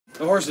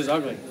The horse is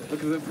ugly.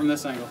 Look at it from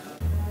this angle.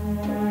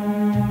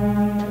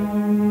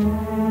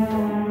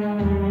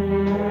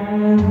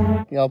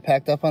 You all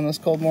packed up on this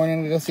cold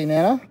morning to go see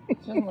Nana? She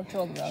doesn't look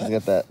thrilled about She's it.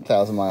 got that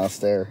 1,000-mile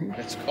stare.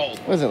 It's cold.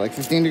 What is it, like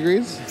 15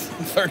 degrees?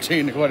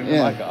 13 according to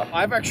my car.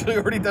 I've actually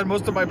already done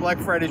most of my Black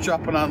Friday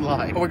shopping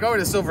online. We're going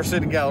to Silver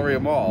City Galleria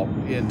Mall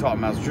in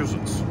Taunton,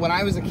 Massachusetts. When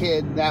I was a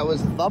kid, that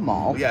was the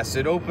mall. Yes,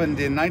 it opened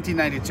in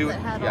 1992. It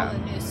had all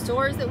the new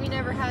stores that we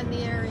never had in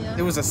the area.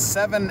 It was a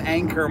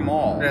 7-anchor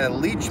mall. It had a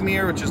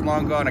Lechmere, which is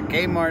long gone, a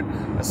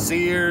Kmart, a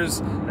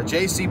Sears, a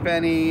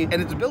JCPenney,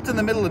 and it's built in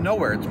the middle of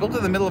nowhere. It's built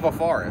in the middle of a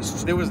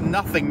forest. There was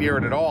nothing near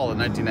it at all in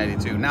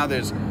 1992. Now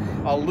there's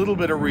a little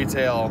bit of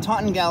retail.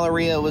 Taunton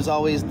Galleria was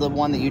always the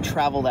one that you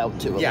traveled out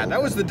to. Yeah,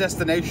 that was the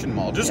destination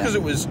mall. Just because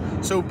it was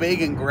so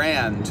big and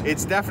grand,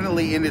 it's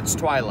definitely in its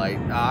twilight.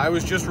 I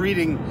was just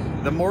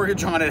reading the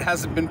mortgage on it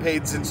hasn't been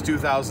paid since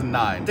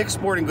 2009. Dick's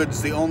Sporting Goods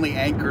is the only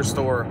anchor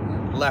store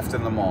left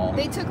in the mall.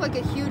 They took like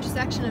a huge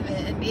section of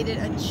it and made it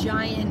a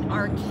giant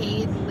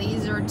arcade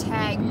laser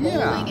tag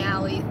bowling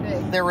alley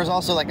thing. There was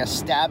also like a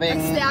stabbing.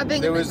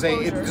 There was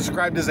it's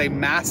described as a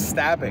mass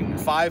stabbing.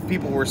 5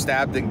 people were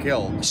stabbed and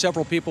killed.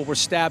 Several people were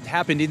stabbed,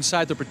 happened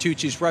inside the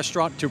Bertucci's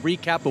restaurant. To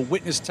recap, a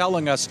witness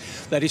telling us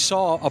that he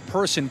saw a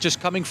person just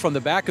coming from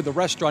the back of the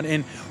restaurant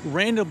and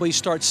randomly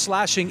start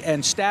slashing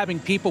and stabbing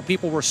people.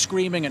 People were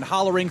screaming and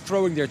hollering,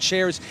 throwing their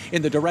chairs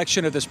in the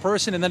direction of this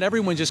person, and then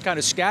everyone just kind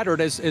of scattered,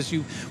 as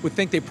you would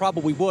think they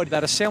probably would.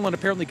 That assailant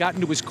apparently got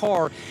into his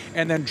car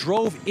and then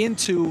drove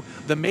into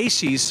the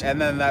Macy's. And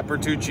then that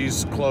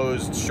Bertucci's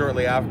closed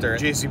shortly after.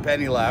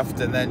 JCPenney left,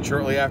 and then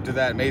shortly after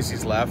that,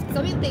 Macy's left.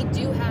 Something they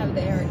do have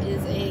there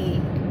is a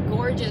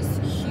gorgeous,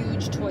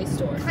 huge toy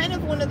store. Kind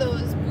of one of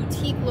those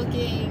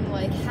boutique-looking,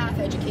 like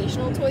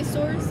half-educational toy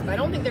stores. I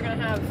don't think they're gonna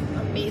have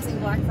amazing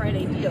Black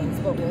Friday deals,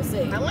 but we'll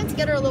see. I want to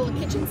get her a little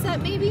kitchen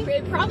set, maybe.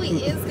 It probably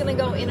is gonna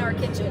go in our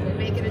kitchen and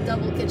make it a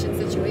double kitchen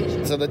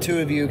situation. So the two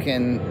of you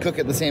can cook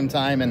at the same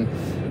time and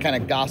kind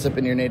of gossip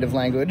in your native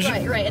language.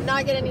 Right, and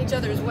not get in each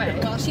other's way.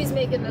 While she's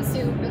making the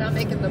soup and I'm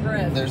making the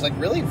bread. There's like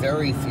really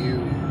very few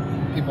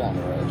people on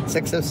the road.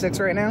 6:06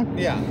 right now?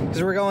 Yeah.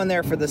 Because we're going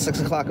there for the 6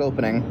 o'clock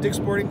opening. Dick's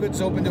Sporting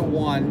Goods opened at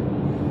 1.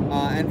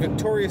 And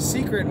Victoria's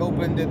Secret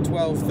opened at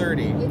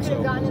 12:30. You could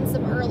have gotten in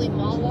some early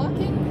mall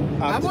walking.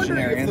 I'm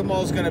wondering if the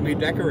mall's going to be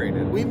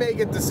decorated. We may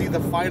get to see the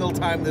final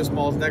time this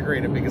mall's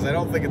decorated because I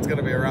don't think it's going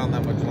to be around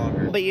that much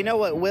longer. But you know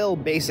what will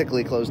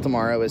basically close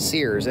tomorrow is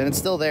Sears, and it's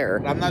still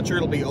there. I'm not sure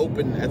it'll be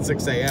open at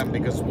 6 a.m.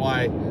 because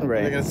why?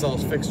 Right. They're going to sell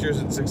us fixtures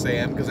at 6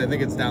 a.m. because I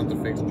think it's down to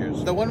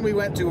fixtures. The one we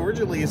went to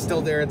originally is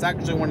still there. It's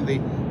actually one of the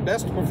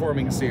best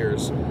performing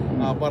Sears,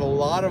 but a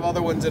lot of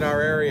other ones in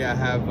our area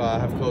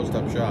have closed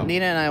up shop.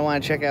 Nina and I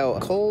want to check out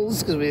Kohl's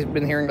because we've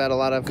been hearing about a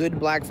lot of good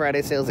Black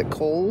Friday sales at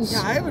Kohl's.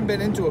 Yeah, I haven't been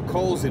into a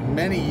Kohl's in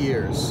many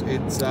years.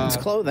 It's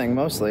clothing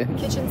mostly.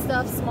 Kitchen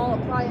stuff, small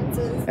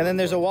appliances. And then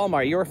there's a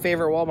Walmart. Your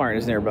favorite Walmart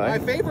is nearby.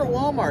 My favorite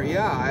Walmart,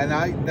 yeah,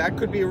 and that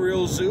could be a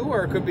real zoo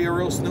or it could be a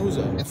real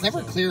snoozer. It's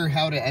never clear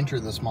how to enter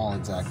this mall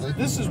exactly.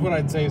 This is what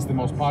I'd say is the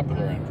most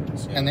popular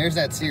entrance. And there's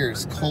that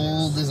Sears,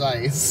 cold as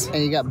ice.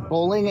 And you got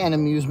bowling and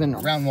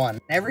amusement round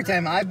 1. Every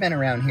time I've been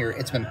around here,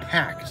 it's been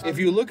packed. If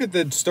you look at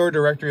the store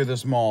directory of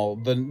this mall,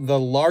 the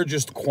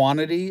largest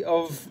quantity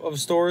of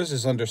stores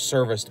is under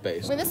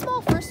service-based. When this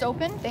mall first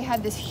opened, they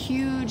had this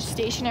huge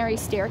stationary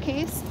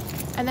staircase,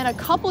 and then a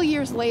couple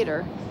years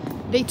later,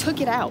 they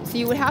took it out. So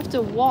you would have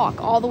to walk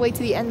all the way to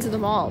the ends of the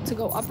mall to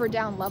go up or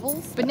down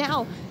levels. But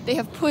now they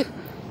have put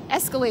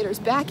escalators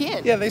back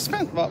in. Yeah, they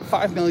spent about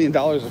 $5 million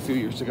a few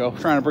years ago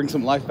trying to bring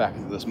some life back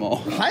into this mall.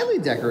 Highly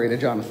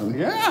decorated, Jonathan.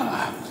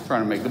 Yeah.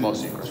 Trying to make the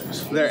most of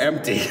Christmas. They're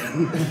empty.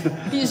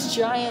 These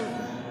giant...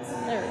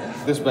 There it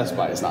is. This Best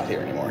Buy is not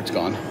here anymore. It's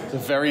gone. It's a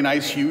very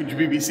nice, huge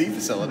BBC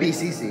facility.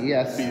 BCC,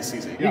 yes.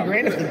 BCC. It'd be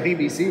great if the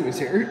BBC was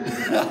here.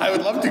 I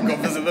would love to go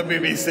visit the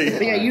BBC.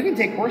 But yeah, you can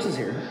take courses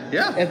here.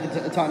 Yeah. At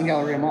the Taunton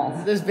Galleria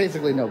Mall. There's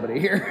basically nobody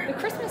here. The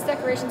Christmas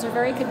decorations are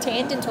very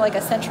contained into like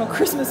a central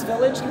Christmas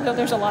village, even though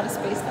there's a lot of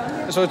space down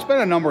here. So it's been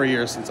a number of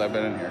years since I've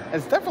been in here.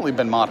 It's definitely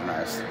been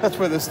modernized. That's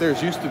where the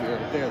stairs used to be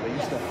right there. They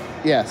used to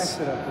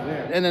exit up to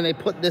there. And then they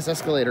put this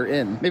escalator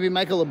in. Maybe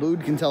Michael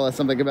Aboud can tell us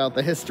something about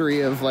the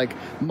history of like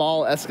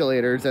mall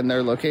escalators and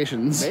their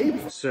locations.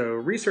 Maybe. So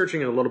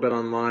researching it a little bit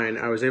online,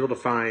 I was able to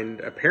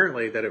find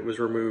apparently that it was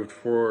removed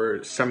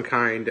for some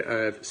kind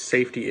of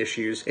safety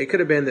issues. It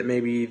could have been that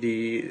maybe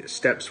the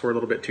steps were a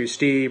little bit too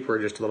steep or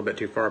just a little bit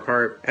too far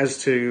apart.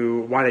 As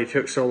to why they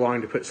took so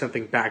long to put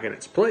something back in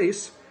its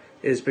place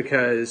is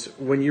because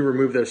when you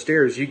remove those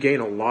stairs, you gain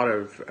a lot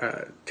of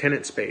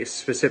tenant space,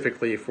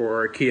 specifically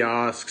for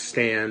kiosks,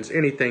 stands,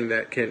 anything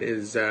that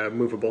is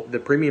movable. The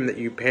premium that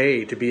you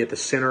pay to be at the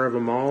center of a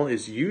mall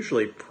is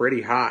usually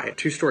pretty high.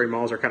 Two-story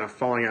malls are kind of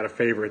falling out of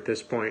favor at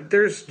this point.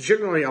 There's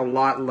generally a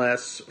lot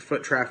less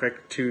foot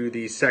traffic to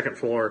the second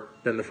floor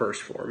than the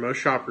first floor. Most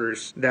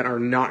shoppers that are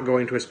not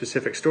going to a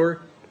specific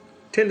store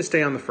tend to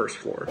stay on the first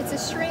floor. It's a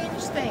strange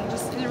thing.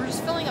 We're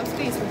just filling up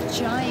space with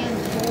giant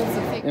bowls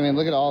of fake. I mean,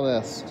 look at all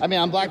this. I mean,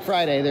 on Black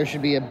Friday, there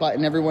should be a butt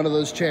in every one of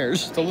those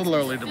chairs. It's a little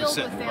early to be Filled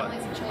sitting, with but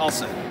families and children. I'll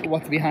sit.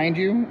 What's behind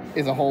you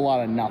is a whole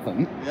lot of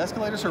nothing. The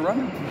escalators are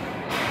running.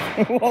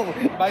 Whoa.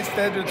 My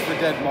standards for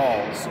dead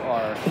malls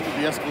are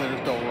the escalators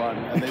don't run,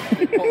 and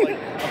they put like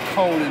a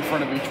cone in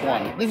front of each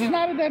one. This is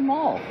not a dead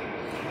mall.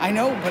 I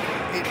know, but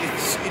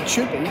it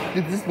should be.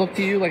 Did this look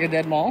to you like a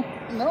dead mall?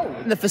 No.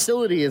 The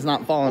facility is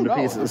not falling to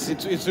pieces.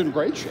 It's in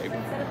great shape.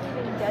 Instead of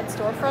leaving dead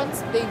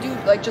storefronts, they do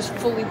like just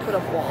fully put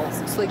up walls,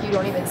 so like you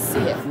don't even see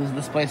it. This is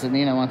this place that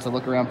Nina wants to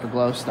look around for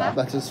glow stuff.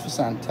 That's his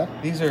Santa.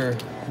 These are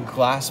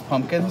glass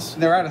pumpkins.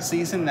 They're out of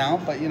season now,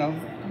 but you know,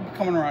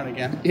 coming around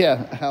again.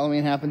 Yeah,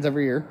 Halloween happens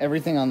every year.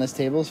 Everything on this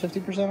table is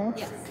 50% off?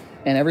 Yes.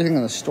 And everything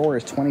in the store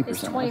is 20%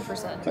 It's off.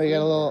 20%. Oh, you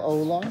got a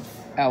little Ollie?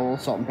 Owl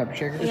salt and pepper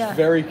shaker? Yeah.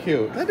 Very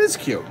cute. That is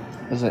cute.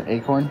 Is it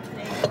acorn?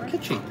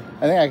 Kitschy.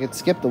 I think I could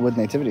skip the wood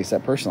nativity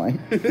set personally.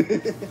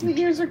 The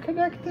ears are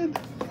connected.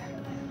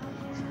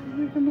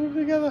 They can move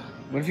together.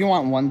 What if you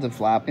want one to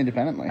flap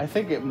independently? I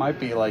think it might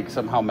be like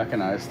somehow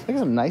mechanized. I think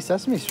some nice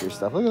Sesame Street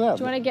stuff. Look at that.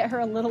 Do you want to get her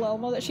a little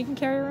Elmo that she can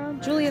carry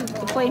around? Julia's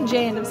the plain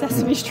Jane of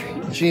Sesame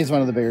Street. She's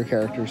one of the bigger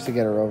characters to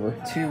get her over.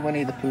 2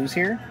 Winnie the Poohs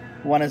here.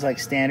 One is like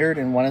standard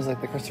and one is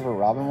like the Christopher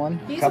Robin one.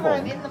 These are what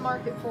I'm in the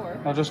market for.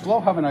 Now, does Glow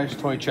have a nice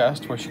toy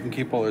chest where she can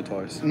keep all her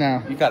toys?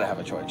 No. You gotta have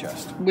a toy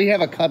chest. We have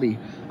a cubby.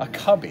 A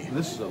cubby.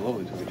 This is a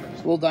lovely toy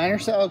chest. Well, diner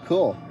set. Oh,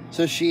 cool.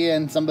 So she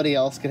and somebody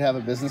else could have a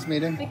business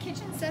meeting. The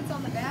kitchen set's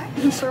on the back.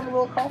 Can you serve a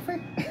little coffee?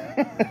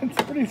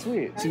 It's pretty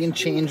sweet. So you can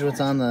change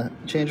what's on the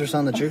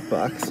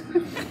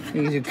jukebox.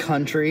 You can do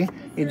country.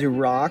 You can do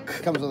rock.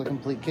 Comes with a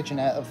complete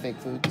kitchenette of fake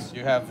foods.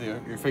 You have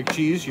your fake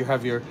cheese. You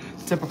have your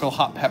typical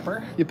hot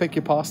pepper. You pick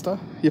your pasta.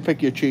 You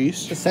pick your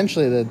cheese.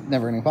 Essentially the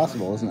never-ending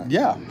possible, isn't it?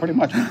 Yeah, pretty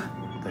much.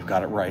 They've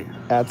got it right.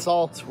 Add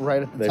salt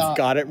right at the top. They've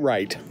got it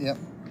right. Yep.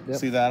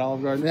 See that,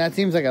 Olive Garden? That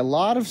seems like a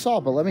lot of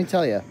salt, but let me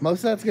tell you, most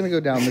of that's going to go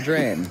down the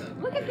drain.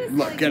 Look at this.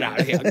 Look, get out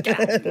of here. Get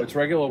out. It's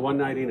regular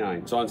 $199.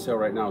 It's on sale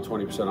right now,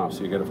 20% off,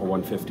 so you get it for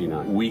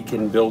 $159. We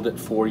can build it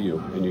for you,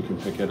 and you can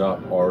pick it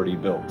up already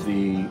built.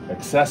 The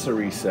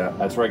accessory set,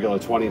 that's regular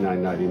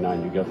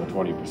 $29.99. You get the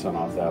 20%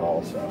 off that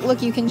also.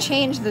 Look, you can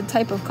change the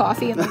type of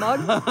coffee in the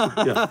mug.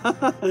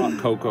 Hot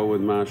cocoa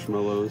with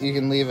marshmallows. You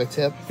can leave a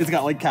tip. It's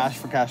got like cash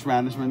for cash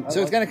management.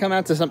 So it's going to come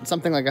out to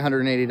something like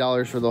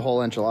 $180 for the whole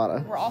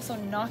enchilada. We're also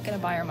not going to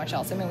buy her much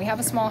else. I mean, we have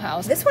a small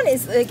house. This one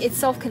is like, it's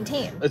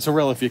self-contained. It's a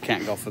real if you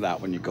can't go for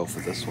that one, you go for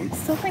this one. I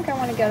still think I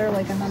want to get her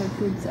like another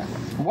food set.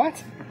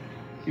 What?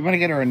 You want to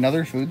get her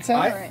another food set?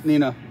 Alright.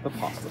 Nina, the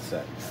pasta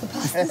set.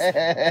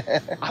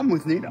 I'm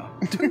with Nina.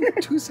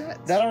 Two sets.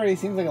 That already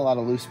seems like a lot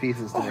of loose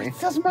pieces to me. It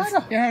doesn't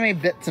matter. You know how many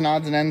bits and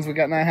odds and ends we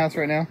got in our house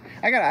right now?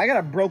 I got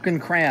a broken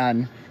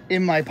crayon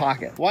in my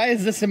pocket. Why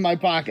is this in my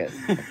pocket?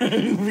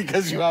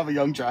 Because you have a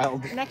young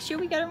child. Next year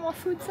we get her more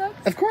food sets?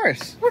 Of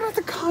course. What about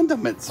the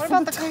condiments? What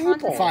from about the table?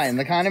 condiments? Fine,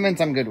 the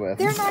condiments I'm good with.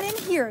 They're not in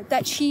here.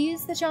 That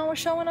cheese that John was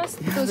showing us,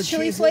 Yeah, those the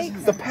chili cheese is-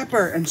 flakes. The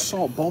pepper and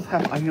salt both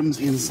have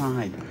items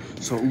inside,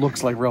 so it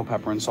looks like real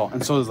pepper and salt,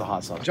 and so does the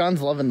hot sauce.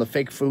 John's loving the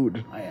fake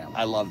food. I am.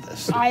 I love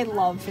this. I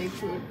love fake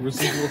food.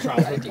 Residual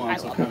childhood I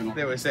love it.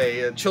 There was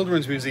a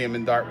children's museum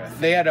in Dartmouth.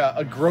 They had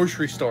a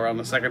grocery store on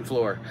the second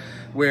floor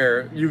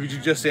where you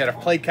just had a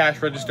play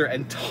cash register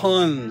and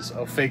tons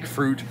of fake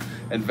fruit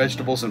and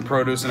vegetables and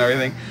produce and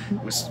everything.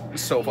 It was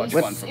so much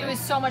fun for It me. was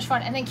so much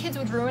fun, and then kids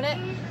would ruin it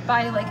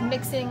by like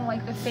mixing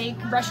like the fake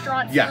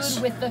restaurant food Yes.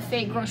 with the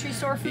fake grocery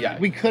store food. Yeah.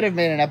 We could have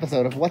made an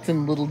episode of what's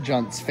in Little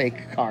Junt's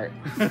fake cart.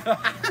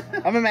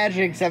 I'm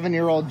imagining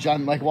 7-year-old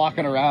Junt like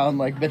walking around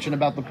like bitching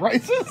about the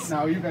prices.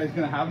 Now, are you guys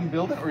gonna have them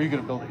build it, or are you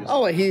gonna build it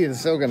yourself? Oh, he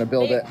is so gonna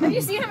build it. Have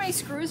you seen how many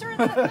screws are in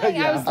that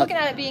thing? I was looking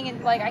at it being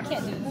in, like, I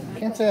can't do this.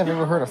 Can't say I've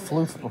ever heard of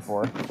floof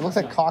before. It looks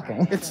like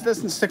caulking, It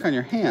doesn't stick on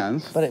your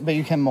hands. but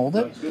you can mold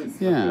it.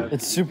 Yeah.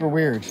 It's super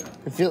weird.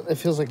 It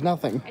feels like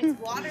nothing. It's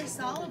water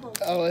soluble.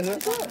 Oh, is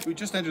it? We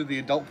just entered the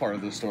adult part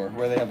of the store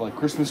where they have like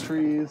Christmas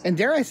trees. And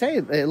dare I say,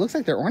 it looks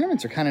like their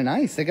ornaments are kind of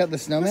nice. They got the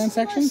snowman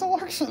section. Nice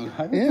selection.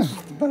 I think Yeah. this is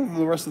better than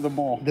the rest of the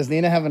mall. Does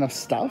Nina have enough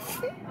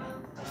stuff?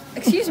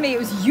 Excuse me, it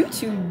was you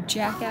two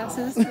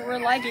jackasses who were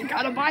like, you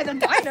gotta buy the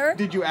diner.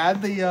 Did you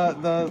add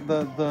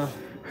the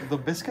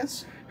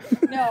biscuits?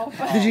 No,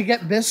 but Did you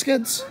get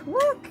biscuits?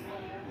 look.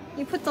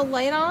 You put the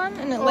light on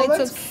and it lights up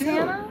that's cute.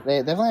 Santa. They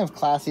definitely have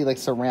classy like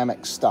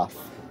ceramic stuff.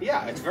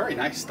 Yeah, it's very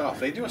nice stuff.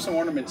 They do some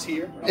ornaments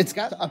here. It's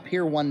got a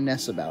Pier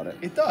 1-ness about it.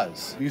 It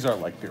does. These are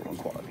like Pier 1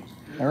 quality.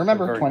 And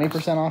remember, Very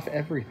 20% off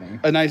everything.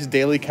 A nice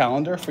daily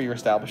calendar for your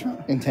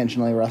establishment.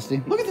 Intentionally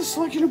rusty. Look at the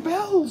selection of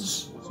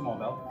bells. Small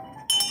bell.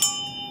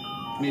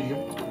 Medium.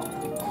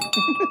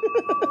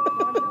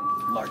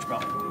 Large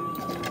bell.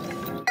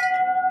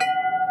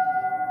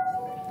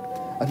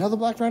 Another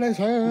Black Friday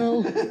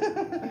sale.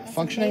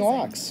 Functioning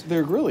locks.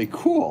 They're really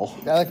cool.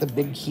 I like the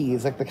big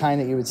keys, like the kind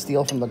that you would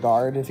steal from the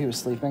guard if he was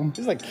sleeping.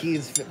 These like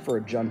keys fit for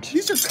a junt.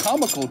 These are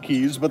comical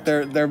keys, but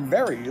they're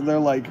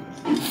like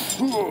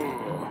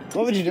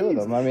What would you do with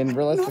them? I mean,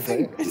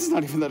 realistically. Nothing. It's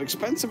not even that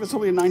expensive. It's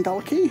only a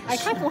 $9 key. I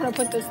kind of want to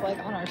put this like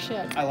on our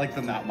ship. I like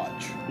them that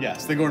much.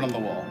 Yes, they go on the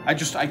wall. I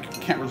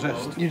can't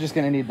resist. You're just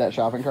gonna need that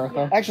shopping cart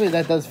though. Actually,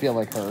 that does feel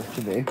like her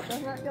to be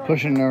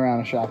pushing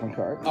around a shopping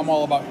cart. I'm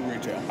all about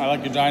retail. I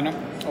like your diner.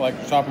 I like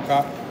your shopping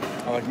cart.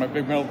 I like my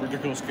big metal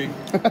ridiculous key.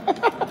 I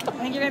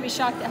think you're gonna be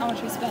shocked at how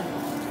much we spent.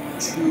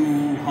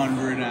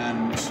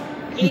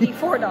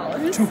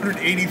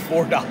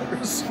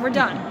 $284. We're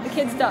done. The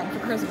kid's done for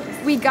Christmas.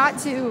 We got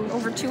to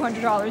over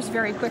 $200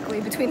 very quickly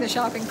between the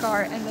shopping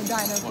cart and the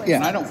diner place. Yeah.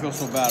 And I don't feel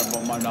so bad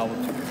about my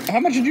novelty. How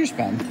much did you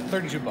spend?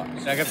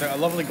 $32. I got a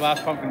lovely glass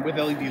pumpkin with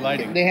LED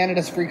lighting. They handed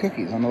us free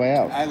cookies on the way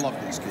out. I love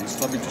these keys.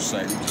 Let me just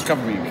say, just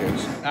cover me in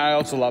keys. I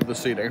also love the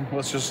seating.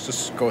 Let's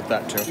just go with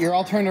that too. You're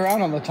all turned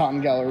around on the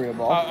Taunton Galleria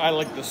Mall. I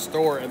like the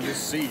store and this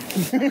seat.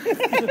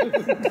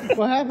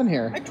 What happened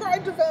here? I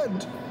tried to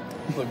vend.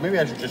 Look, maybe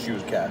I should just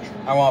use cash.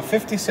 I want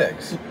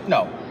 56.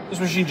 No, this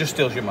machine just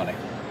steals your money.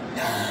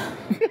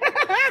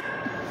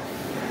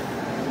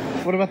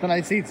 What about the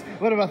nice seats?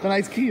 What about the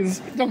nice keys?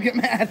 Don't get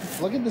mad.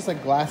 Look at this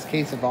like glass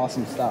case of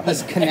awesome stuff.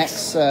 This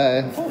connects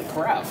Holy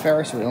crap.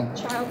 Ferris wheel.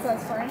 Child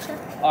size furniture.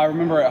 I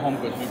remember at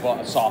HomeGoods we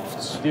bought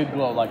softs. It did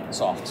glow like the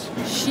softs.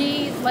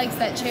 She likes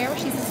that chair.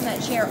 She sits in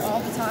that chair all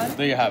the time.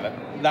 There you have it.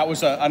 That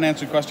was an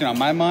unanswered question on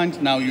my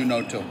mind. Now you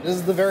know too. This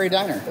is the very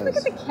diner. Look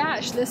at the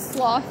cash this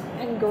sloth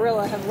and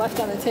gorilla have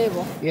left on the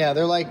table. Yeah,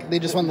 they're like, they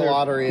just won the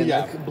lottery and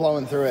yeah. they're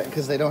blowing through it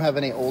because they don't have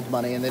any old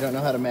money and they don't know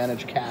how to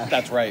manage cash.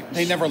 That's right.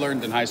 They never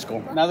learned in high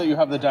school. Now that you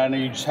have the diner,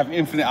 you just have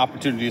infinite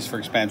opportunities for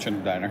expansion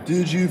of diner.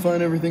 Did you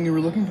find everything you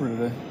were looking for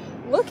today?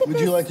 Look at Would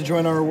this. you like to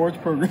join our rewards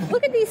program?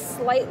 Look at these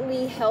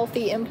slightly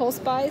healthy impulse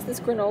buys, this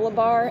granola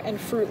bar and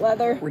fruit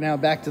leather. We're now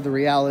back to the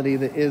reality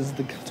that is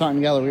the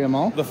Taunton Galleria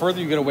Mall. The further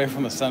you get away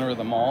from the center of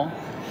the mall,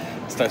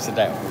 it starts to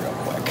die real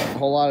quick. A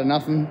whole lot of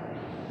nothing.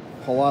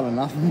 Whole lot of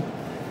nothing.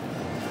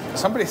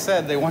 Somebody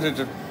said they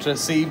wanted to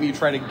see me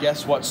try to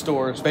guess what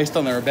stores based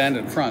on their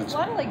abandoned fronts. A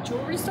lot of like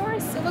jewelry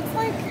stores, it looks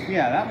like.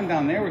 Yeah, that one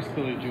down there was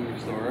clearly a jewelry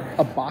store.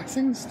 A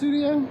boxing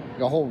studio?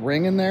 A whole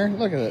ring in there?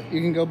 Look at it.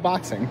 You can go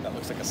boxing. That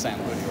looks like a Sam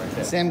Goody right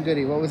there. Sam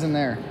Goody, what was in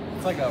there?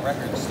 It's like a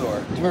record store.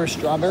 Do you remember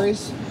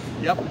strawberries?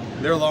 Yep,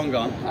 they're long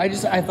gone. I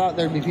thought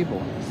there'd be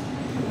people.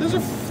 Those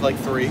are like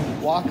 3.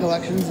 Walk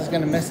Collections is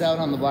going to miss out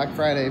on the Black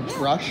Friday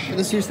rush.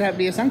 This used to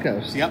be a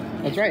Suncoast. Yep.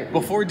 That's right.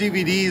 Before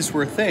DVDs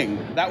were a thing,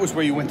 that was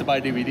where you went to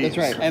buy DVDs. That's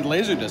right. And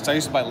Laserdiscs. I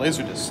used to buy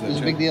Laserdiscs. It was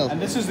a big deal.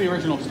 And this is the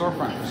original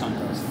storefront for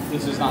Suncoast.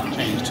 This has not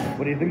changed.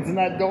 What do you think's in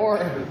that door?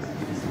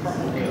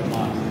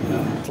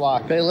 It's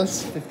locked.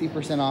 Payless,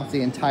 50% off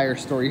the entire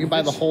store. You can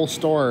buy the whole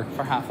store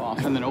For half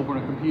off. And then open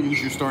a competing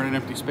shoe store in an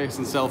empty space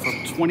and sell for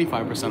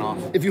 25% off.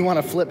 if you want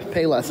to flip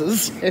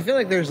Paylesses. I feel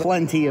like there's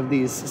plenty of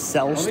these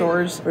cell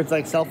stores where it's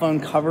like cell phone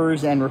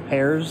covers and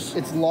repairs.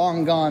 It's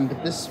long gone,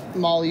 but this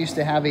mall used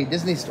to have a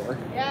Disney store.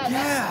 Yeah,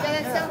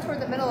 that's down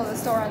toward the middle of the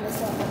store on this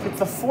one. It's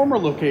the former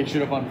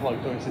location of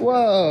Unplugged Toys.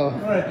 Whoa.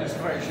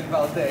 Registration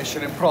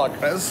validation in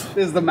progress.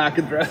 This is the MAC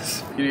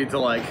address. You need to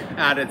like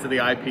add it to the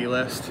IP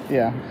list,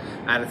 Yeah.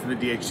 add it to the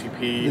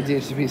DHCP. The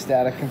DHCP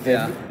static config.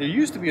 Yeah. There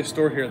used to be a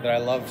store here that I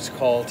loved. It's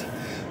called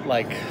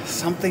like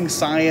something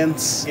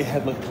science. It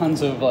had like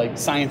tons of like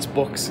science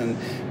books and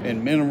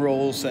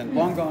minerals and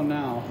long gone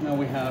now. Now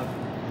we have,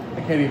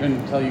 I can't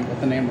even tell you what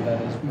the name of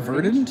that is.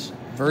 Verdant?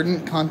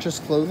 Verdant Conscious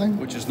Clothing?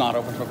 Which is not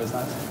open for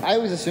business. I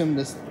always assumed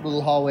this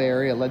little hallway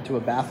area led to a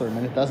bathroom,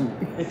 and it doesn't.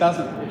 It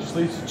doesn't. It just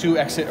leads to 2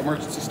 exit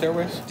emergency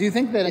stairways. Do you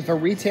think that if a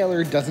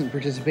retailer doesn't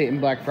participate in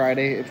Black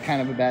Friday, it's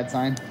kind of a bad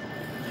sign?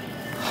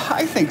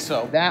 I think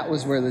so. That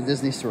was where the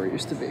Disney store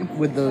used to be,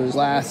 with those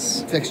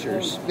glass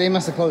fixtures. They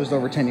must have closed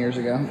over 10 years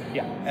ago.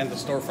 Yeah, and the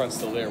storefront's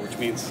still there, which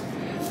means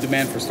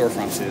demand for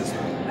storefronts is.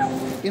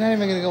 You're not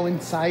even going to go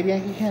inside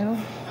Yankee Candle?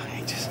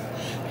 I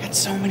got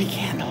so many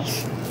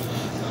candles.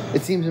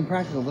 It seems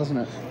impractical, doesn't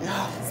it?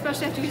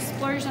 Especially after you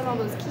splurged on all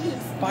those keys.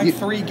 Buy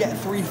 3, get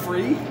 3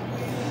 free.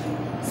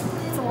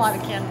 It's a lot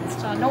of candles,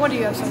 John. No wonder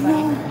you have so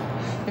many.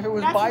 If it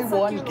was That's buy such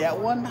one, a- get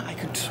one, I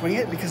could swing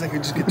it because I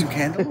could just get 2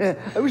 candles.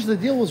 I wish the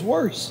deal was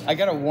worse. I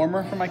got a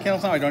warmer for my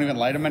candles now. I don't even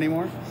light them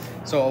anymore.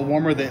 So a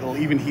warmer that will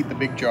even heat the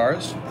big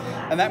jars.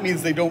 And that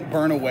means they don't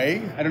burn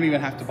away. I don't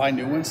even have to buy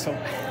new ones. So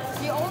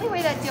The only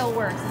way that deal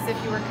works is if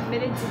you were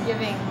committed to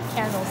giving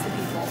candles to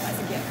people as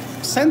a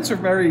gift. scents are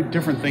very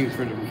different things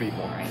for different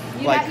people.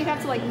 You'd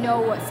have to like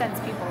know what scents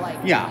people like.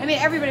 Yeah. I mean,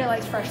 everybody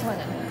likes fresh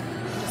linen.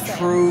 Just saying.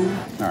 True.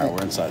 All right,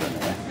 we're inside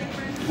anyway.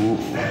 Ooh.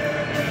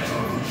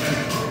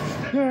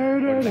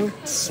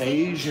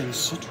 Sage and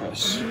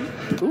citrus.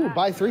 Ooh,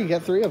 buy 3,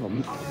 get 3 of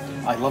them.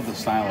 I love the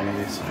styling of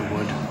these, the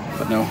wood,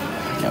 but no,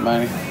 can't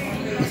buy any.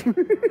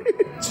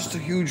 It's just a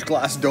huge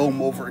glass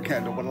dome over a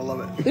candle, but I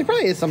love it. There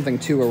probably is something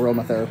to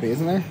aromatherapy,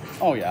 isn't there?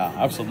 Oh yeah,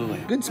 absolutely.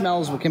 Good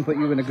smells can put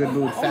you in a good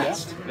mood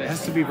fast. It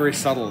has to be very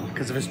subtle,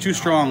 because if it's too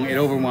strong, it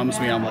overwhelms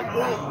me. I'm like,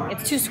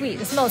 It's too sweet.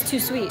 The smell is too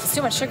sweet. It's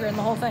too much sugar in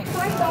the whole thing.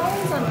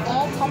 $5 on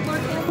all tumbler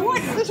candles?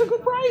 what? That's a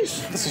good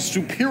price. That's a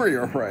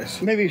superior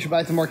price. Maybe you should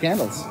buy some more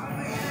candles.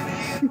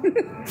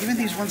 Even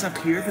these ones up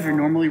here that are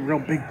normally real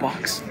big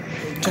bucks,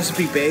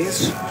 Chesapeake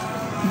Bays,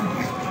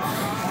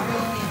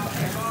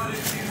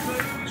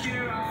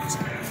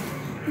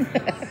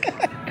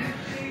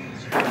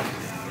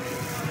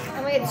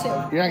 I get 2.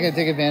 You're not gonna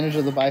take advantage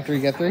of the buy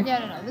 3 get 3?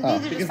 Yeah, no.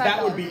 These are just Because $5.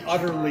 that would be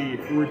utterly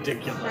That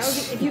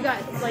ridiculous. would be, if you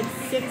got like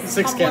 6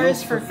 Six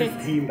tumblers candles for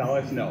 $15.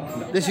 $15?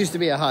 No. This used to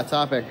be a hot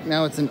topic.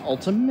 Now it's an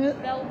ultimate.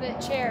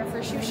 Velvet chair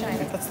for shoe shine.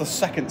 That's the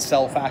second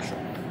sell fashion.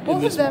 Both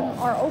in this of them mall.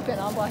 are open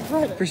on Black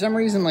Friday. For some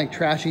reason, like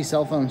trashy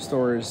cell phone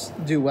stores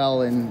do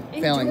well in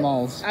failing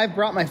malls. I've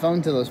brought my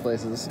phone to those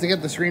places to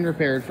get the screen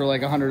repaired for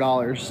like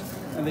 $100.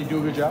 And they do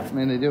a good job. I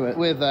mean, they do it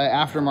with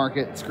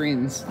aftermarket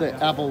screens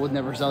that Apple would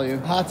never sell you.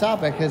 Hot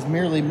Topic has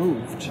merely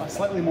moved. A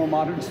slightly more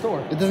modern store.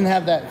 It doesn't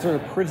have that sort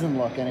of prison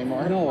look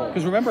anymore. No,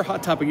 because remember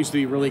Hot Topic used to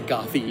be really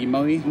gothy,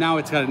 emo-y? Now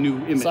it's got a new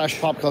image. Slash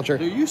pop culture.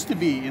 There used to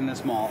be in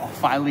this mall a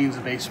Filene's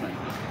basement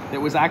that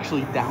was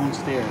actually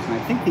downstairs, and I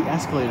think the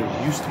escalator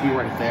used to be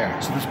right there.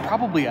 So there's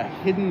probably a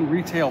hidden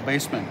retail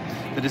basement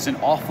that is in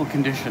awful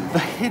condition. The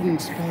hidden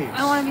space.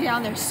 I want to be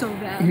down there so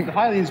bad. The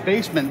Filene's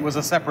basement was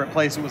a separate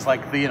place. It was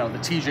like the, the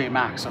TJ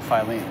Maxx of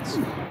Filene's.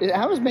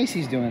 How is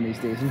Macy's doing these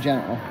days in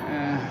general?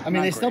 I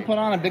mean, they still put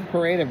on a big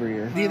parade every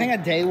year. Do you think a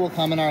day will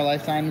come in our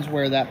lifetimes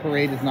where that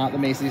parade is not the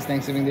Macy's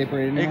Thanksgiving Day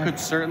parade anymore? It could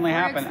certainly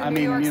happen. I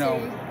mean, New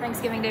York City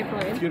Thanksgiving Day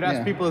parade. if you'd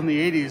ask people in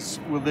the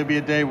 80s, will there be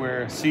a day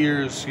where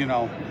Sears,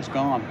 is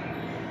gone?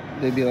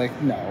 They'd be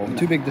like, no,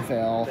 too big to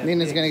fail.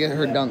 Nina's gonna get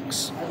her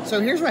dunks.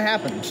 So here's what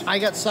happened. I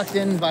got sucked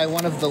in by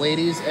one of the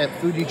ladies at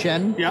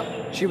Fuji-Chen.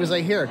 Yep. She was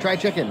like, here, try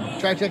chicken,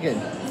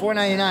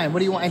 $4.99. What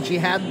do you want? And she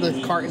had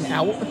the carton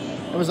out.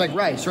 It was like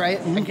rice, right?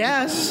 I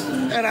guess.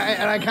 And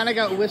I kind of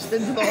got whisked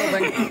into the whole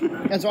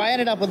thing. And so I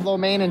ended up with lo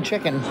mein and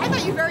chicken. I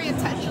thought you very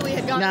intentionally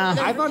had gone. Nah.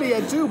 I thought he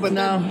had too, but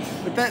No.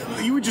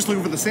 that you were just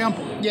looking for the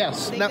sample.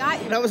 Yes, They that,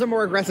 got you. that was a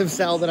more aggressive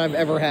sell than I've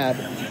ever had.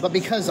 But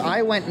because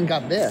I went and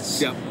got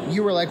this, Yep.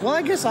 you were like, well,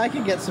 I guess I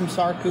could get some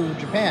Sarku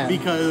Japan.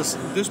 Because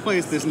this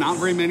place, there's not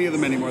very many of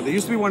them anymore. There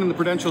used to be one in the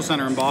Prudential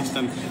Center in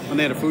Boston when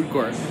they had a food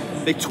court.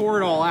 They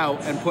tore it all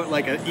out and put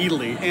like an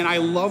Italy, and I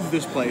love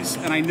this place,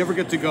 and I never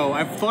get to go.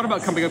 I've thought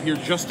about coming up here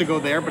just to go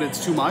there, but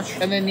it's too much.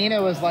 And then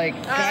Nina was like,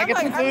 can I get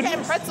some I'm food?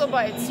 getting pretzel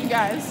bites, you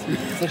guys.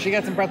 So she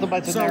got some pretzel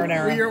bites with So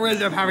marinara. we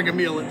ended up having a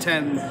meal at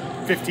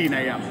 10:15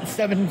 a.m.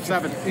 7.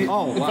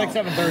 Oh, It's wow. like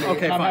 7:30.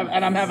 Okay, and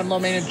fine. I'm having lo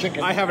mein and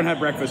chicken. I haven't had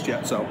breakfast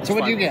yet, so. So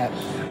what'd you get?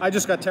 I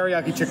just got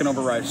teriyaki chicken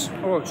over rice.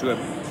 Oh, it's good.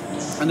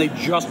 And they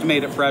just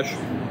made it fresh.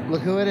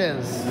 Look who it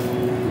is.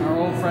 Our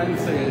old friend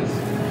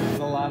says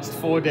the last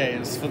 4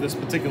 days for this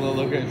particular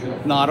location.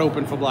 Not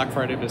open for Black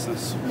Friday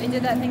business. They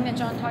did that thing that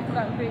John talked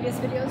about in previous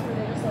videos where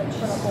they just like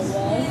put up a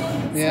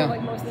wall. Yeah. So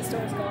like most of the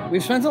stores gone.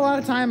 We've spent a lot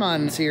of time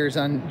on Sears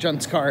on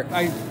JUNT'S cart.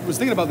 I was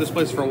thinking about this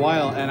place for a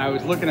while, and I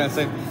was looking at it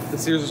saying the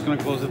Sears is going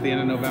to close at the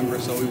end of November,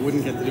 so we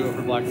wouldn't get to do it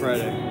for Black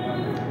Friday.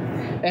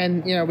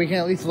 And, we can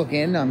at least look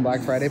in on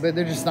Black Friday, but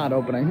they're just not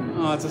opening.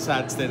 Oh, it's a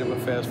sad state of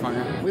affairs,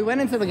 Fanger. We went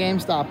into the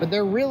GameStop, but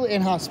they're real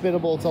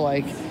inhospitable to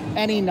like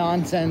any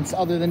nonsense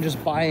other than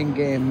just buying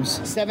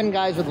games. 7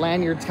 guys with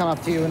lanyards come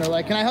up to you and they're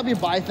like, can I help you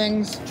buy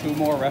things? 2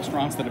 more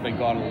restaurants that have been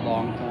gone a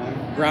long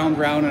time. Ground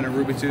Round and a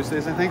Ruby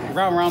Tuesdays, I think.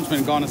 Ground Round's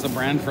been gone as a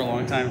brand for a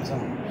long time, so.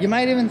 You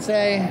might even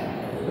say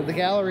that the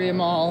Galleria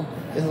Mall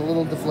is a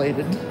little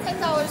deflated.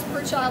 $10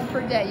 per child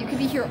per day. You could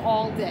be here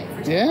all day.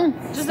 For $10.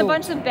 Yeah? Just a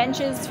bunch of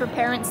benches for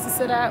parents to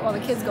sit at while the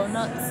kids go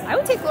nuts. I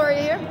would take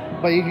Gloria here.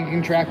 But you can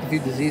contract a few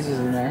diseases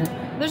in there.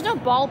 There's no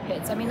ball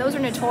pits. I mean, those are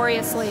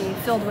notoriously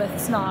filled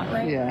with snot,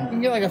 right? Yeah. You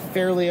can get like a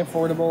fairly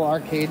affordable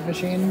arcade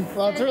machine.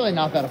 Well, it's really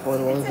not that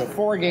affordable, is it?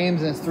 4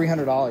 games and it's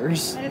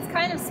 $300. And it's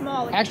kind of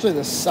small. Actually,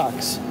 this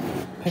sucks.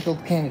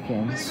 Pickled candy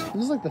canes.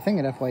 This is like the thing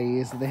at FYE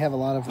is that they have a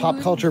lot of pop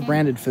culture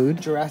branded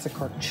food. Jurassic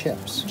Park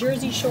chips.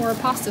 Jersey Shore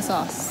pasta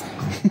sauce.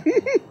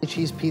 The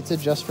cheese pizza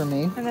just for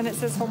me. And then it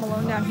says Home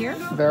Alone down here.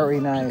 Very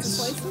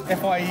nice.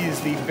 FYE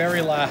is the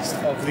very last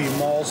of the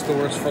mall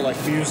stores for like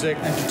music,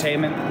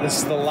 entertainment. This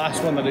is the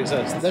last one that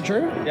exists. Is that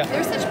true? Yeah.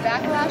 There's such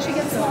backlash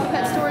against small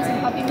pet stores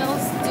and puppy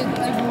mills.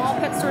 Do mall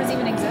pet stores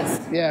even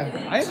exist? Yeah.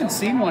 I haven't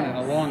seen one in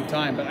a long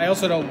time, but I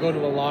also don't go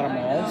to a lot of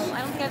malls. I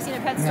don't think I've seen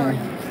a pet store in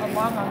a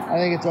long I time.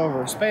 think it's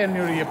over. Spay and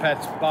neuter your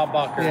pets, Bob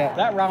Bucker. Yeah.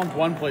 That Round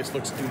One place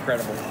looks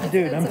incredible,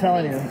 Dude, I'm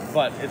telling you.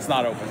 but it's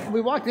not open.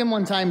 We walked in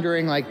one time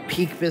during like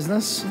peak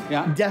business.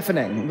 Yeah.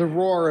 Deafening. The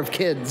roar of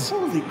kids.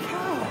 Holy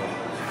cow!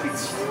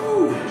 It's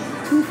huge.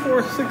 2,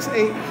 4, 6,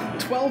 8,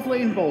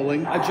 12-lane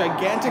bowling, a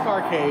gigantic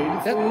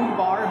arcade, food,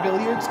 bar,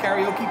 billiards,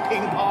 karaoke,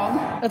 ping pong.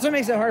 That's what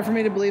makes it hard for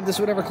me to believe this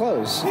would ever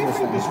close. This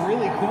is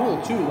really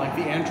cool too. Like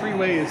the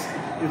entryway is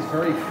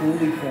very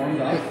coolly formed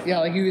up. Yeah,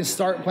 like you can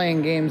start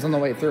playing games on the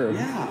way through.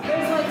 Yeah.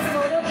 There's like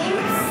photo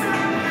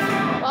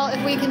booths. Well,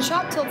 if we can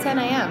shop till 10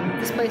 a.m.,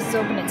 this place is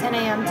open at 10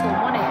 a.m. till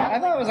 1 a.m. I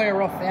thought it was like a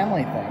real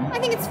family thing. I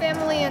think it's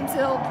family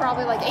until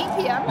probably like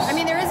 8 p.m. I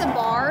mean, there is a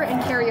bar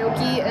and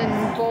karaoke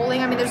and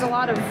bowling. I mean, there's a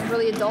lot of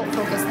really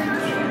adult-focused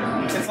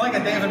things. It's like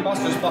a Dave and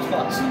Buster's plus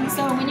plus.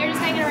 So when you're just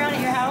hanging around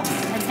at your house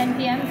at 10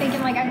 p.m. thinking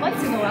like, I'd like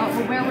to go out,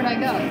 but where would I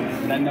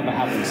go? That never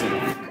happens.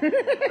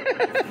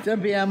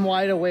 10 p.m.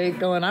 wide awake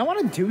going, I want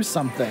to do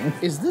something.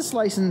 Is this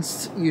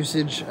licensed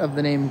usage of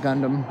the name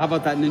Gundam? How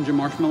about that Ninja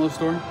Marshmallow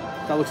store?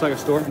 That looks like a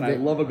store, and I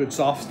love a good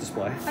softs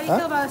display. How do you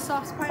feel about a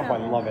soft Oh, I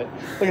pineapple? love it.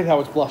 Look at how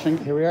it's blushing.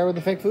 Here we are with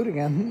the fake food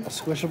again. A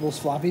Squishables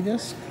floppy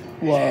disk.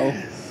 Whoa.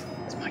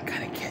 It's my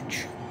kind of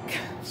catch.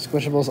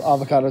 Squishables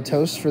avocado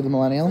toast for the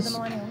millennials.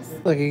 For the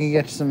millennials. Look, you can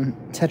get some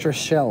Tetris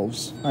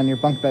shelves on your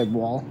bunk bed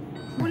wall.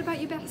 What about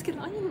your basket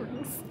of onion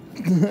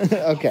rings?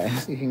 Okay,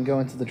 you can go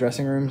into the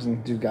dressing rooms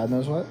and do God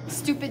knows what.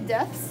 Stupid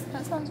deaths?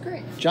 That sounds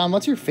great. John,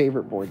 what's your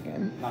favorite board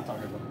game? Not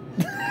talking about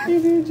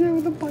EVJ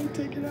with a bite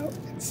taken out.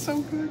 It's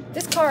so good.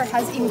 This car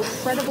has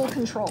incredible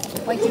control.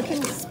 Like, you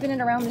can spin it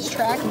around this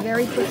track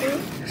very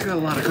quickly. It's got a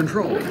lot of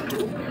control.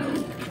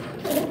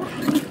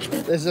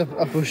 There's a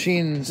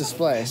Pusheen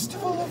display.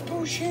 Full of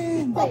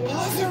Pusheen. A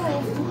plethora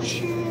of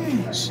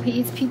Pusheen. He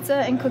eats pizza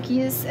and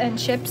cookies and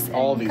chips and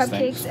All these cupcakes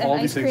things. and All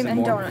ice these things cream and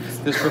more. donuts.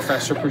 This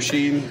Professor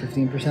Pusheen.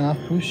 15% off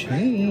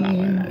Pusheen. I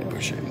need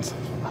Pusheens.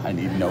 I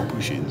need no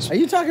Pusheens. Are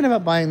you talking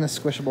about buying this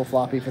squishable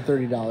floppy for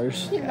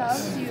 $30? He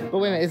loves you. But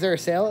wait a minute, is there a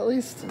sale at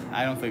least?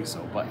 I don't think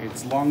so, but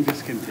it's long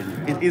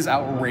discontinued. It is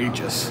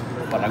outrageous,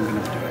 but I'm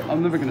gonna do it.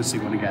 I'm never gonna see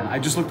one again. I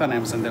just looked on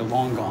Amazon, they're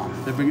long gone.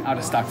 They're being out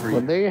of stock for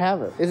Well, you. there you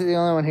have it. Is it the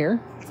only one here?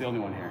 It's the only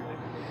one here.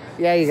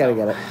 Yeah, you gotta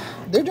get it.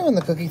 They're doing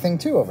the cookie thing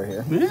too over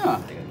here. Yeah.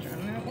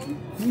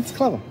 It's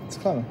clever. It's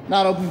clever.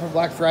 Not open for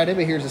Black Friday,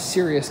 but here's a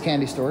serious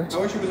candy store. I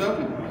wish it was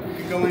open.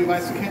 You go in and buy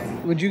some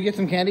candy. Would you get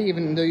some candy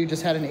even though you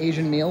just had an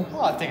Asian meal? Oh,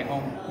 I'll take it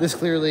home. This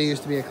clearly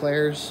used to be a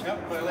Claire's.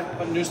 Yep, clearly.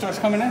 But new store's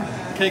coming in.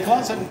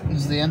 K-Closet. This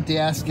is the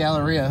empty-ass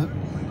Galleria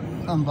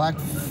on Black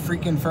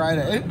freaking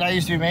Friday. That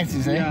used to be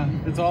Macy's, eh? Yeah,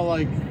 it's all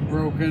like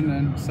broken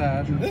and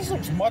sad. This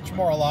looks much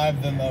more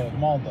alive than the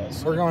mall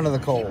does. We're going to the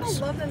People Kohls.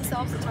 love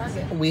themselves at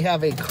Target. We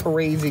have a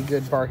crazy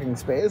good parking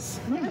space.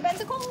 You ever been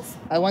to Kohl's?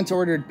 I once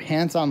ordered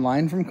pants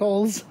online from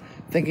Kohl's,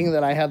 thinking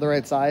that I had the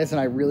right size,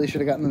 and I really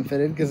should have gotten them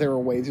fitted because they were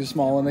way too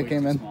small when they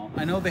came in.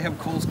 I know they have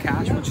Kohl's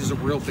Cash, which is a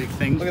real big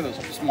thing. Look at those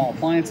small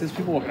appliances.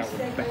 People walking out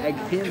with bag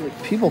pins.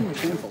 People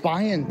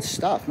buying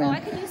stuff, Oh, I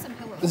man. could use some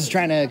pillows. This is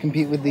trying to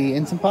compete with the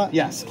Instant Pot.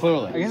 Yes,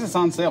 clearly. I guess it's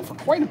on sale for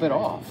quite a bit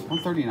off.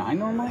 $139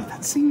 normally?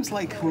 That seems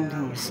like one of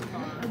those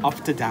up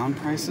to down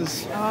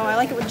prices. Oh, I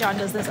like it when John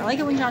does this. I like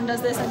it when John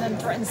does this and then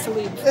threatens to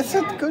leave. It's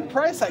a good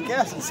price, I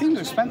guess. It seems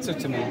expensive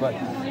to me, but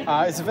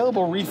it's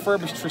available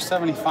refurbished for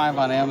 $75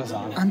 on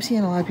Amazon. I'm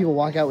seeing a lot of people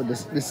walk out with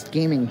this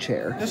gaming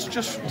chair. This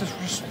just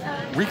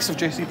reeks of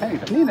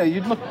JCPenney. Nina,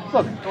 you'd look,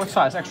 what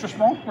size? Extra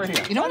small? Right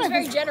here. You know what It's I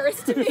very think?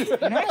 generous to me.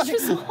 You know what I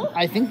think?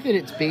 I think that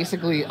it's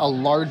basically a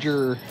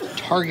larger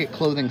Target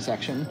clothing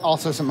section.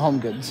 Also some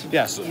HomeGoods.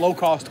 Yes,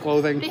 low-cost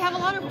clothing. They have a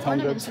lot of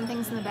ornaments and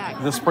things in the back.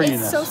 The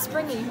springiness. It's so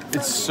springy.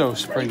 It's so You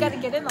springy. gotta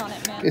get in on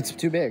it, man. It's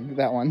too big,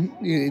 that one.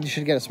 You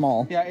should get a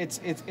small. Yeah, it's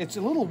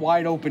a little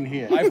wide open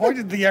here. I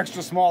pointed the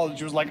extra small and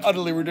she was like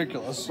utterly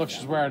ridiculous. Look,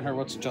 she's wearing her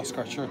what's a Just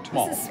Cut shirt.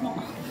 Small. This is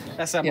small.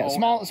 SMO.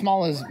 Yeah,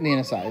 small is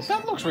Nina size.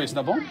 That looks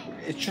reasonable.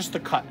 It's just the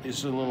cut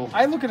is a little.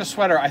 I look at a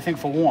sweater, I think,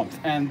 for warmth,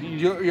 and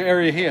your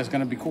area here is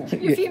going to be cool.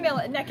 Your female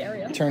neck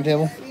area.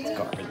 Turntable.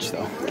 Garbage,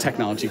 though.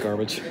 Technology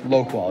garbage.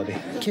 Low quality.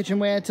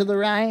 Kitchenware to the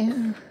right.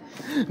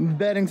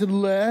 Bedding to the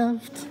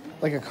left.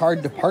 Like a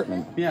card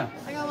department. Yeah.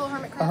 I got a little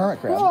hermit A crab. hermit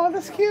crab. Oh,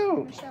 that's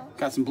cute.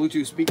 Got some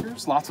Bluetooth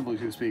speakers. Lots of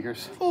Bluetooth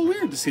speakers. Oh,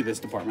 weird to see this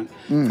department.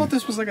 Thought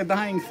this was like a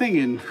dying thing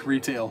in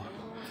retail.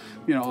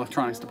 You know,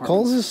 electronics department.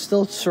 Kohl's is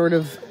still sort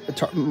of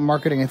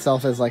marketing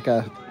itself as like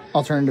a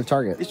alternative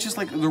Target. It's just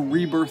like the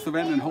rebirth of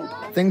End and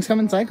Hope. Things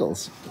come in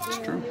cycles. It's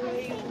true.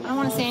 I don't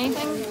want to say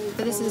anything,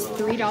 but this is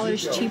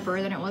 $3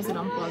 cheaper than it was at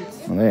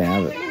Unplugged. Well, there you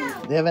have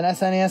it. They have an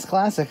SNES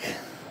Classic.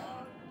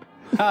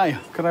 Hi,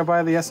 could I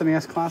buy the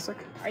SNES Classic?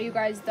 Are you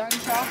guys done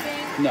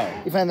shopping? No.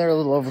 You find they're a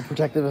little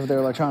overprotective of their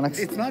electronics.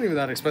 It's not even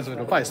that expensive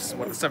to buy. It's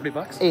what,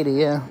 $70? 80,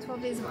 yeah.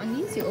 12 days of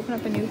undies, you open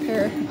up a new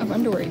pair of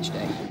underwear each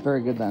day.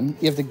 Very good then.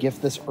 You have to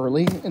gift this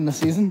early in the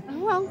season.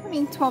 Well, I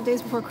mean, 12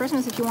 days before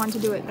Christmas if you wanted to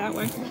do it that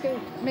way. You could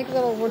make a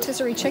little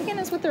rotisserie chicken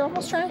is what they're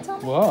almost trying to tell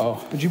me.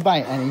 Whoa. Would you buy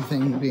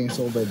anything being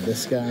sold by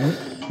this guy?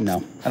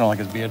 No. I don't like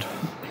his beard.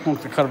 I don't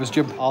like the cut of his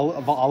jib.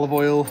 Olive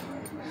oil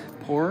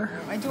pourer.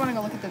 I do want to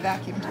go look at the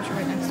vacuum toucher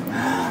right next to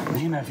it.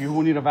 Nina, if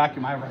you need a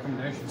vacuum, I have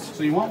recommendations.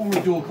 So you want one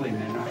with dual clean,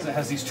 Nina. It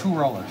has these two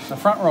rollers. The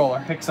front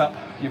roller picks up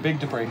your big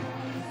debris,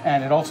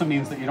 and it also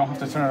means that you don't have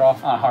to turn it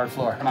off on a hard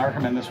floor. And I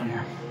recommend this one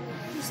here.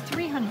 It's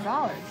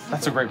 $300.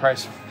 That's a great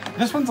price.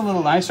 This one's a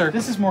little nicer.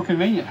 This is more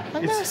convenient.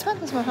 I've never spent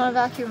this much on a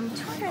vacuum.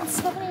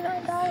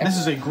 $279. This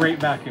is a great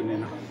vacuum,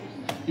 Nina.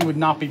 You would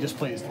not be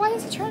displeased. Why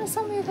is he trying to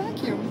sell me a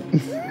vacuum?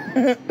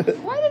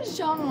 Why does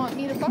John want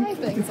me to buy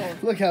things?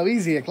 Look how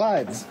easy it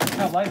glides. Look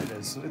how light it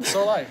is. It's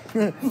so light.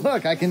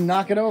 Look, I can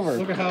knock it over.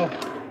 Look at how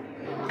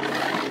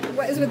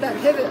What is with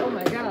that pivot? Oh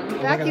my god.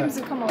 Vacuums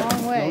have come a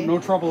long way. no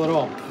trouble at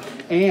all.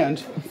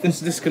 And this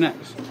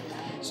disconnects.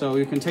 So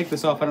you can take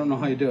this off. I don't know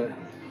how you do it.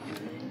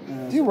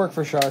 Do you work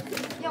for Shark?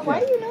 Yeah, why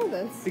do you know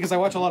this? Because I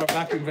watch a lot of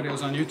vacuum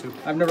videos on YouTube.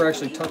 I've never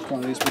actually touched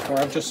one of these before.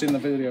 I've just seen the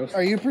videos.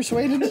 Are you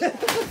persuaded?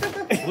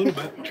 A little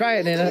bit. Try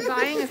it, Nina.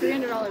 Buying a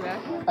 $300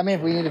 vacuum? I mean,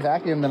 if we need a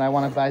vacuum, then I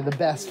want to buy the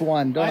best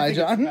one, don't I, think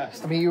it's John? the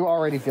best. I mean, you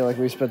already feel like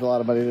we spent a lot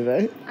of money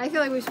today. I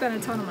feel like we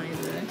spent a ton of money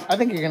today. I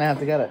think you're going to have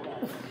to get it.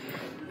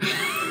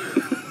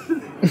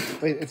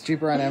 Wait, it's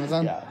cheaper on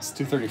Amazon? Yeah, it's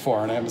 $234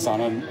 on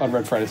Amazon on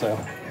Red Friday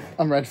sale.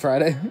 On Red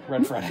Friday?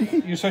 Red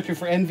Friday. You're searching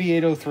for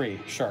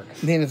NV803 Shark.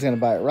 Nina's going to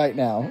buy it right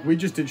now. We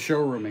just did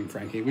showrooming,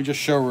 Frankie. We just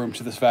showroomed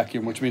to this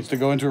vacuum, which means to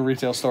go into a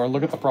retail store,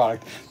 look at the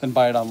product, then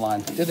buy it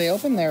online. Did they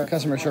open their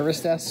customer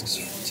service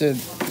desks to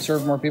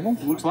serve more people?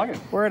 Looks like it.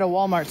 We're at a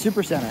Walmart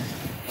Supercenter.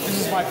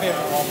 This is my favorite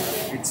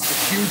Walmart. It's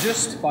the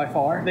hugest by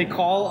far. They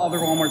call other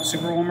Walmarts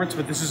super Walmarts,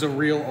 but this is a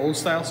real old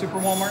style super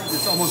Walmart.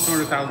 It's almost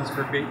 200,000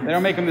 square feet. They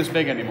don't make them this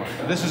big anymore.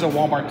 This is a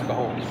Walmart to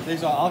behold.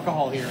 There's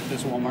alcohol here at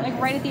this Walmart. Like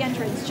right at the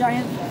entrance,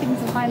 giant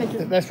things of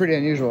Heineken. That's pretty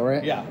unusual,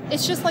 right? Yeah.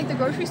 It's just like the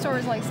grocery store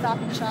is like Stop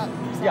and Shop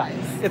size. Yeah,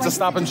 it's a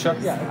Stop and Shop.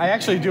 Yeah, I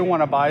actually do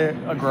want to buy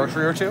a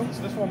grocery or two.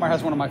 So this Walmart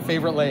has one of my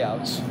favorite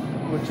layouts,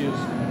 which is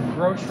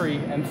grocery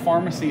and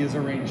pharmacy is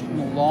arranged in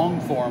a long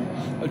form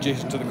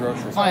adjacent to the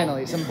grocery.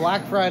 Finally, some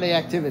Black Friday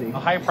activity.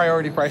 High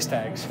priority price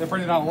tags. They're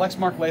printed on a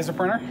Lexmark laser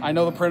printer. I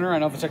know the printer, I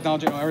know the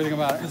technology, I know everything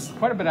about it. There's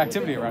quite a bit of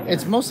activity around here.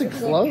 It's mostly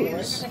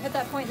clothes. I hit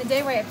that point in the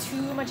day where I have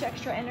too much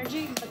extra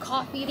energy. The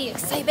coffee, the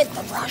excitement,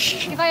 the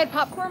rush. If I had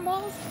popcorn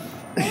balls,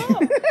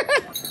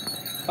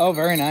 Oh,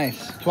 very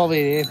nice.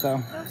 $12.88 though.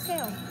 no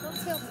sale. No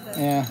sale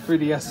today. Yeah.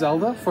 3DS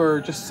Zelda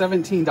for just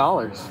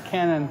 $17.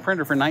 Canon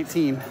printer for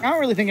 $19. I don't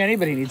really think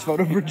anybody needs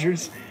photo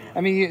printers. I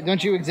mean,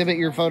 don't you exhibit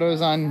your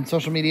photos on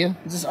social media?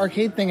 It's this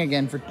arcade thing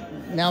again for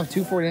now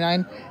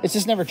 $249. It's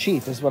just never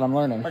cheap, is what I'm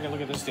learning. Okay,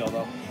 look at this deal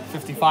though.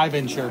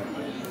 55-incher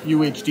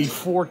UHD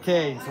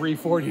 4K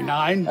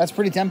 349. That's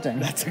pretty tempting.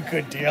 That's a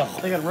good deal.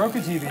 They got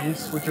Roku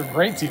TVs, which are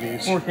great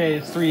TVs.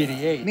 4K is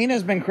 388.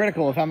 Nina's been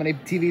critical of how many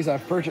TVs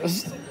I've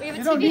purchased. We have a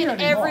You don't TV need in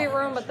it anymore. every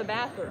room but the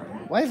bathroom.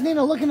 Why is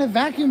Nina looking at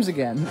vacuums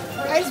again?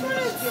 I just want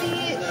to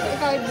see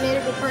if I made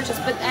a good purchase,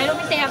 but I don't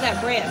think they have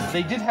that brand.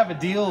 They did have a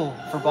deal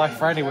for Black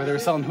Friday where they were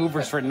selling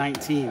Hoovers for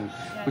 $19,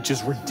 which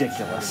is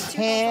ridiculous.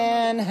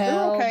 Handheld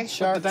They're okay, but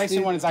shark. the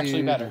Dyson one is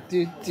actually better. A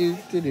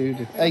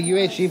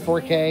UHD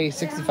 4K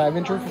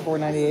 65-incher for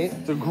 $498.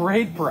 It's a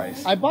great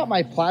price. I bought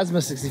my plasma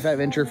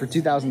 65-incher for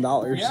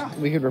 $2,000. Yeah.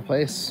 We could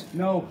replace.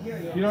 No,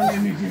 you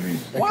don't need any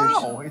TVs.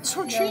 Wow, it's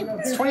so cheap.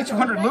 It's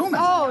 2,200 lumens.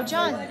 Oh,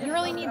 John, you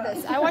really need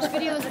this. I watch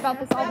videos about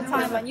this all the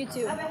time on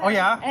YouTube. Oh,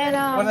 yeah? And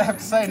What do they have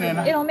to say,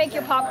 Nina? it'll make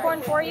your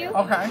popcorn for you.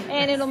 Okay.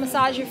 And it'll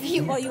massage your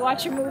feet while you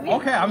watch a movie.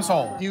 Okay, I'm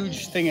sold.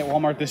 Huge thing at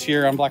Walmart this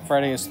year on Black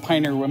Friday is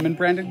Pioneer Women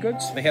branded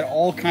goods. They had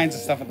all kinds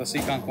of stuff at the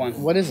Seekonk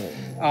one. What is it?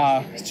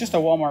 It's just a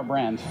Walmart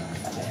brand.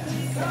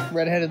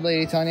 Redheaded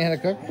lady telling you how to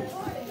cook?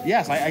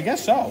 Yes, I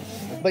guess so.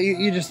 But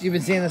you've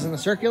been seeing this in the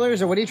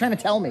circulars, or what are you trying to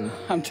tell me?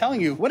 I'm telling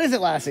you. What is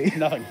it, Lassie?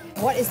 Nothing.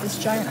 What is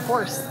this giant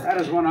horse? That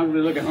is one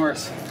ugly looking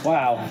horse.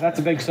 Wow, that's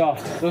a big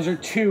soft. Those are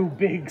two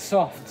big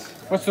softs.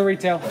 What's the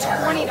retail?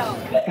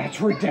 $20.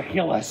 That's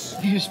ridiculous.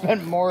 You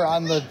spent more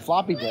on the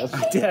floppy disk.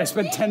 Did I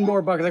spent 10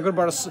 more bucks? I could have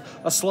bought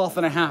a sloth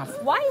and a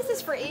half. Why is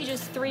this for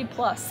ages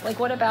 3+? Like,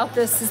 what about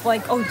this is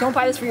like, oh, don't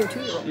buy this for your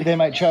 2-year-old. They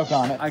might choke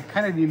on it. I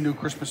kind of need a new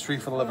Christmas tree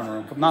for the living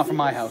room. Not for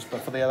my house,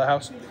 but for the other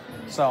house.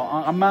 So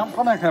I'm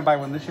probably not going to buy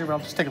one this year, but I'll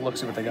just take a look,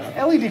 see what they got.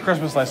 LED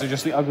Christmas lights are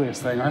just the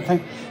ugliest thing, aren't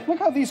they? Look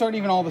how these aren't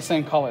even all the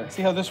same color.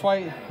 See how this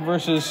white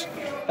versus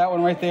that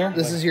one right there?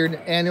 This is your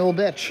annual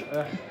bitch.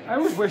 I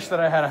would wish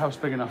that I had a house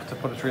big enough to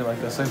put a tree like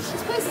this in.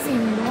 This place is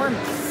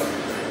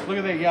enormous. Look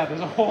at that, yeah,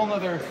 there's a whole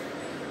other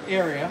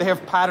area. They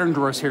have pattern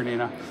drawers here,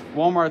 Nina.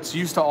 Walmart's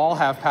used to all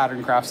have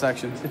pattern craft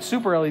sections. It's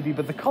super LED,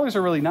 but the colors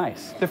are really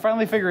nice. They're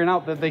finally figuring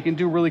out that they can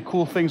do really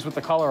cool things with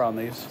the color on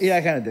these. Yeah,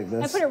 I kind of dig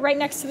I this. put it right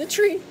next to the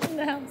tree in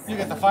the house. You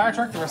get the fire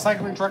truck, the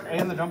recycling truck,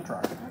 and the dump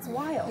truck. That's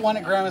wild. One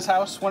at Grandma's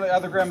house, one at the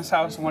other Grandma's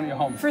house, and one at your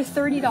home. For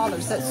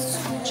 $30,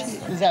 that's so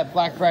cheap. Is that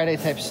Black Friday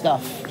type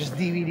stuff? Just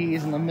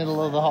DVDs in the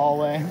middle of the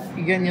hallway.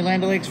 You getting your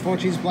Land O'Lakes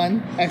 4-cheese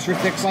blend? Extra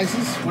thick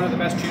slices? One of the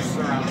best juices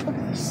around. Look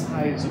at the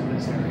size of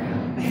this area.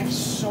 They have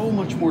so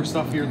much more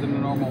stuff here than a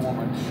normal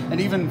Walmart.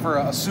 And even for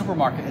a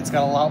supermarket, it's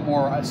got a lot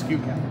more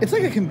SKU count. It's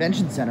like a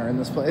convention center in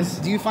this place.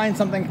 Do you find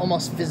something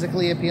almost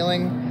physically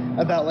appealing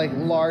about like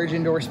large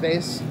indoor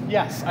space?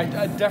 Yes, I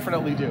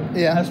definitely do.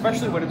 Yeah.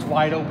 Especially when it's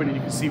wide open and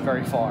you can see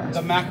very far.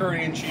 The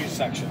macaroni and cheese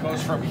section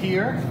goes from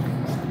here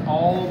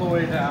all the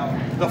way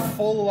down. The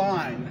full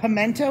line.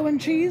 Pimento and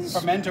cheese?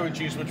 Pimento and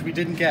cheese, which we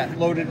didn't get.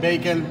 Loaded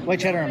bacon. White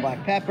cheddar and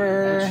black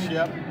pepper.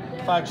 Yep.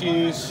 5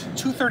 cheese.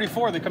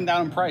 $2.34. They come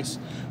down in price.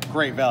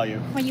 Great value.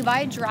 When you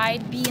buy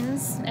dried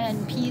beans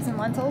and peas and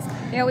lentils,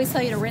 they always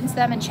tell you to rinse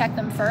them and check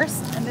them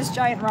first. And this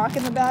giant rock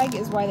in the bag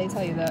is why they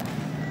tell you that.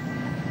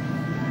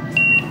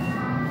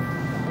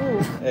 Ooh.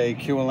 A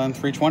QLN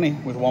 320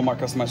 with Walmart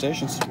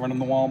customizations. Running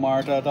the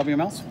Walmart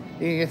WMLs.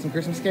 You can get some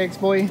Christmas cakes,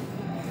 boy.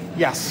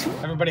 Yes.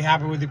 Everybody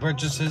happy with your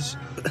purchases?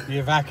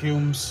 Your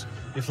vacuums,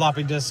 your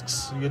floppy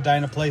disks, your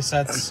Dyna play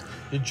sets,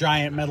 your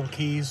giant metal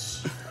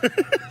keys.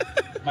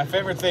 My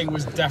favorite thing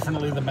was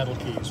definitely the metal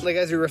keys. Like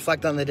as you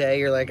reflect on the day,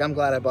 you're like, I'm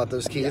glad I bought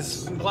those keys.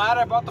 Yes. I'm glad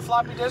I bought the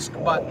floppy disk,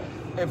 but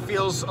it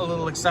feels a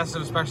little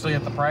excessive, especially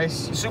at the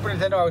price. Super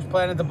Nintendo I was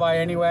planning to buy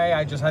anyway.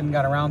 I just hadn't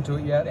got around to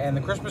it yet. And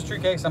the Christmas tree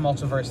cakes, I'm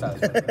also very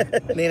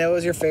satisfied. Nina, what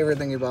was your favorite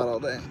thing you bought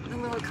all day? The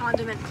little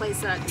condiment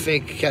playset.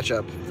 Fake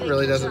ketchup.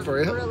 Really does it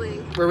for you? Really.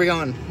 Where are we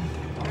going?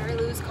 Mary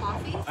Lou's rose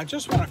coffee. I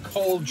just want a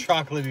cold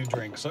chocolatey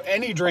drink. So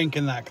any drink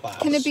in that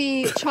class. Can it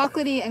be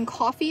chocolatey and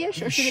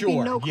coffee-ish, or should it be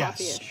no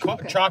coffee-ish?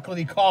 Okay.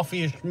 Chocolatey,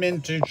 coffee-ish,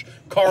 mintish,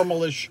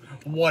 caramelish,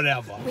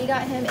 whatever. We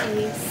got him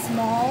a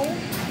small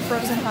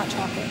frozen hot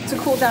chocolate to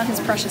cool down his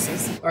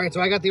preciouses. All right,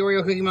 so I got the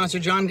Oreo Cookie Monster.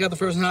 John got the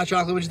frozen hot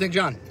chocolate. What'd you think,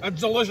 John? That's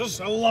delicious.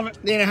 I love it.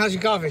 Dana, how's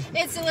your coffee?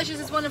 It's delicious.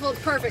 It's wonderful.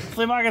 It's perfect.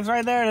 Flea market's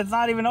right there, and it's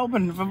not even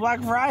open for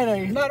Black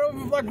Friday. Not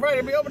open for Black Friday.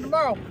 It'll be open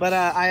tomorrow. But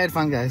I had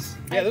fun, guys.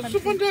 Yeah, this was a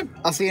fun time.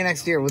 I'll see you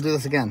next year. We'll do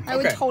this again. I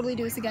would totally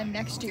do this again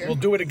next year. We'll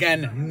do it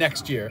again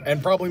next year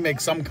and probably make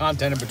some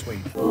content in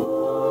between.